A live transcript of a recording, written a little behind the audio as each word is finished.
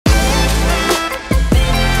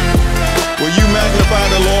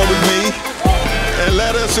the Lord with me, and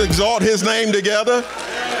let us exalt his name together.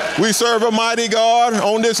 We serve a mighty God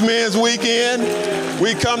on this men's weekend.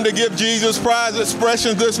 We come to give Jesus prize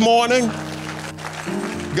expressions this morning.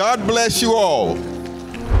 God bless you all.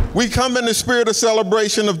 We come in the spirit of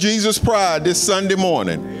celebration of Jesus' pride this Sunday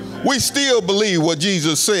morning. We still believe what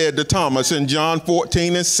Jesus said to Thomas in John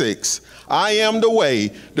 14:6. I am the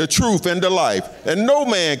way, the truth, and the life, and no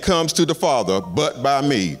man comes to the Father but by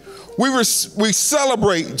me. We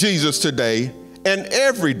celebrate Jesus today and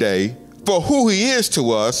every day for who he is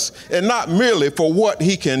to us and not merely for what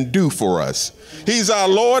he can do for us. He's our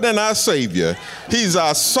Lord and our Savior. He's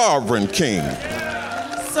our sovereign King.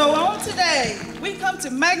 So on today, we come to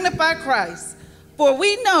magnify Christ, for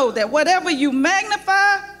we know that whatever you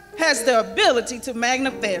magnify has the ability to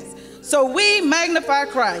manifest. So we magnify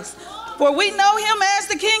Christ, for we know him as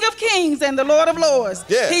the King of Kings and the Lord of Lords.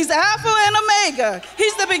 Yeah. He's Alpha and Omega.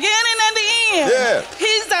 He's the beginning and the end. Yeah.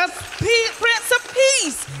 He's our Prince of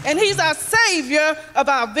Peace, and he's our Savior of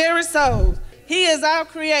our very souls. He is our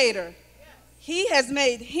Creator. He has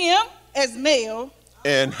made him as male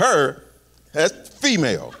and her as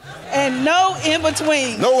female. And no in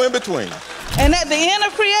between. No in between. And at the end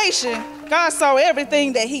of creation, God saw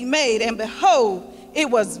everything that he made, and behold, it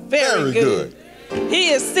was very good. He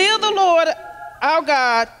is still the Lord, our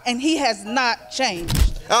God, and he has not changed.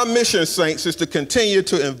 Our mission, saints, is to continue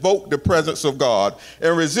to invoke the presence of God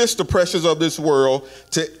and resist the pressures of this world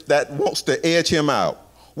that wants to edge him out.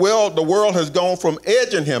 Well, the world has gone from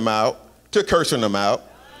edging him out to cursing him out,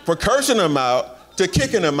 from cursing him out to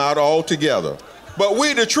kicking him out altogether. But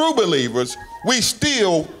we, the true believers, we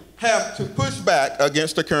still have to push back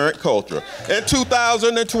against the current culture. In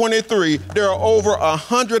 2023, there are over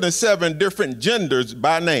 107 different genders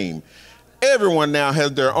by name. Everyone now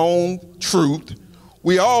has their own truth.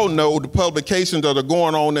 We all know the publications that are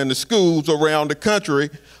going on in the schools around the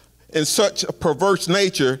country in such a perverse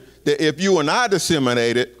nature that if you and I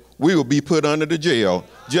disseminate it, we will be put under the jail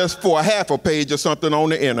just for a half a page or something on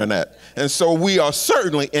the internet. And so we are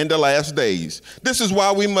certainly in the last days. This is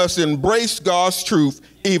why we must embrace God's truth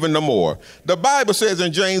even the more. The Bible says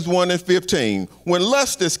in James 1:15, when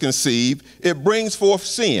lust is conceived, it brings forth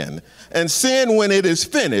sin. And sin, when it is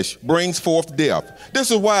finished, brings forth death.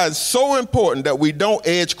 This is why it's so important that we don't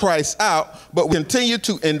edge Christ out, but we continue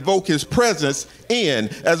to invoke his presence in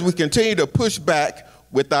as we continue to push back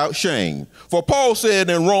without shame. For Paul said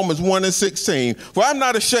in Romans 1:16, for I'm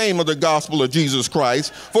not ashamed of the gospel of Jesus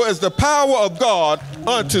Christ, for it's the power of God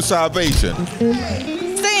unto salvation.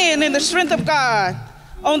 Stand in the strength of God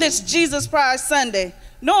on this Jesus Prize Sunday,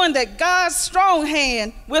 knowing that God's strong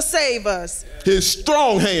hand will save us. His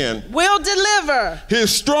strong hand will deliver.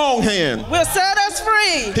 His strong hand will set us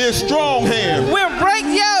free. His strong hand will break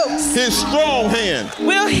yokes. His strong hand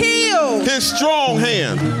will heal. His strong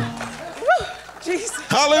hand. Jesus.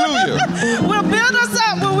 Hallelujah. Will build us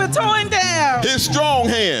up when we're torn down. His strong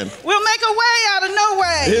hand will make a way out of no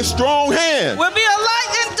way. His strong hand will be a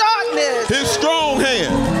light in darkness. His strong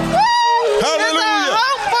hand. Woo! Hallelujah. There's a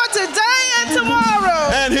hope for today and tomorrow.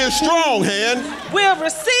 And his strong hand will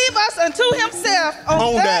receive us unto himself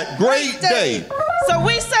on that great day. So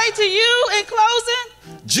we say to you in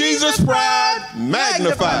closing, Jesus' pride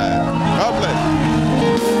magnified. God bless you.